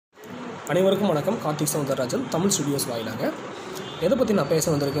அனைவருக்கும் வணக்கம். கார்த்திக் சௌந்தரராஜன், தமிழ் ஸ்டுடியோஸ் வாயிலாக எதை பற்றி நான் பேச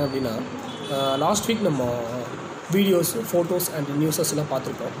வந்திருக்கேன் அப்படின்னா, லாஸ்ட் வீக் நம்ம வீடியோஸ், ஃபோட்டோஸ் அண்ட் நியூஸஸ் எல்லாம்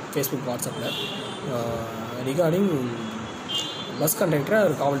பார்த்துருப்போம் ஃபேஸ்புக், வாட்ஸ்அப்பில். ரிகார்டிங் பஸ் கண்டக்டரை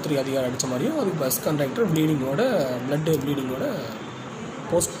ஒரு காவல்துறை அதிகாரி அடித்த மாதிரியும், அதுக்கு பஸ் கண்டக்டர் பிளட்டு ப்ளீடிங்கோட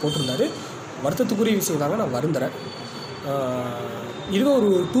போஸ்ட் போட்டிருந்தாரு. வருத்தத்துக்குரிய விஷயம் தாங்க, நான் வருந்துறேன். இதுவே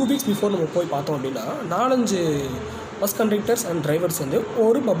ஒரு 2 வீக்ஸ் பிஃபோர் நம்ம போய் பார்த்தோம் அப்படின்னா 4-5 பஸ் கண்டக்டர்ஸ் அண்ட் டிரைவர்ஸ் வந்து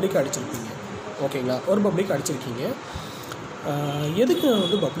ஒரு பப்ளிக் அடிச்சிருப்பீங்க. ஓகேங்களா? ஒரு பப்ளிக் அடிச்சிருக்கீங்க. எதுக்கு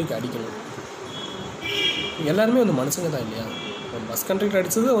வந்து பப்ளிக் அடிக்கணும்? எல்லாருமே வந்து மனுஷங்க தான் இல்லையா? பஸ் கண்டக்டர்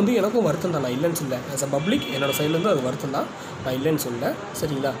அடித்தது வந்து எனக்கும் வருத்தம் தான், நான் இல்லைன்னு சொல்ல. ஆஸ் அ பப்ளிக் என்னோடய சைட்லேருந்து அது வருத்தம் தான், நான் இல்லைன்னு சொல்ல.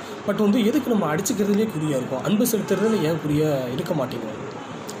 சரிங்களா? பட் வந்து எதுக்கு நம்ம அடிச்சுக்கிறதுலேயே குறியாக இருக்கும், அன்பு செலுத்துறதுல ஏன் குறியாக இருக்க மாட்டேங்கிறோம்?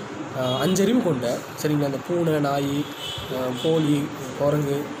 5 அறிவு கொண்ட, சரிங்களா, அந்த பூனை, நாய், கோழி,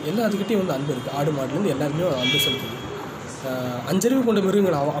 குரங்கு எல்லாத்துக்கிட்டையும் வந்து அன்பு இருக்குது. ஆடு மாடுலேருந்து எல்லாருமே அன்பு செலுத்துது. 5 அறிவு கொண்ட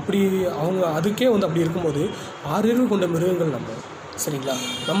மிருகங்கள் அவங்க அதுக்கே வந்து அப்படி இருக்கும்போது 6 அறிவு கொண்ட மிருகங்கள் நம்ம, சரிங்களா,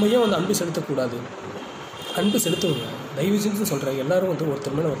 நம்ம ஏன் வந்து அன்பு செலுத்தக்கூடாது? அன்பு செலுத்துவோங்க, தயவு செஞ்சு சொல்கிறேன். எல்லோரும் வந்து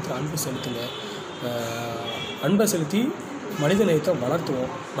ஒருத்தர் மேலே ஒருத்தர் அன்பு செலுத்துங்க. அன்பை செலுத்தி மனித நேயத்தை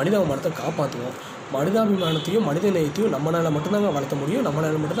வளர்த்துவோம், மனிதாபிமானத்தை காப்பாற்றுவோம். மனிதாபிமானத்தையும் மனித நேயத்தையும் நம்மளால் மட்டும்தாங்க வளர்த்த முடியும்,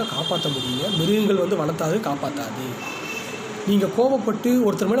 நம்மளால் மட்டும்தான் காப்பாற்ற முடியுங்க. மிருகங்கள் வந்து வளர்த்தாது, காப்பாற்றாது. நீங்கள் கோபப்பட்டு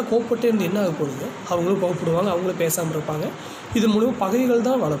ஒருத்தர் மேலே கோபப்பட்டு இருந்து என்ன ஆக போகுதுங்க? அவங்களும் கோபப்படுவாங்க, அவங்களும் பேசாமல் இருப்பாங்க. இது மூலமாக பகைகள்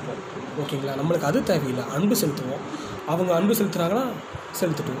தான் வளர்ப்போம். ஓகேங்களா? நம்மளுக்கு அது தேவையில்லை. அன்பு செலுத்துவோம். அவங்க அன்பு செலுத்துகிறாங்கன்னா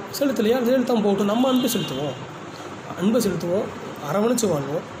செலுத்துட்டுவோம், செலுத்தலையா செலுத்தாமல் போகட்டும். நம்ம அன்பு செலுத்துவோம், அரவணைச்சு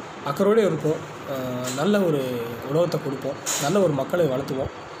வாழ்வோம், அக்கறையோடு இருப்போம், நல்ல ஒரு உலகத்தை கொடுப்போம், நல்ல ஒரு மக்களை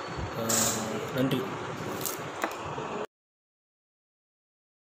வளர்த்துவோம். நன்றி.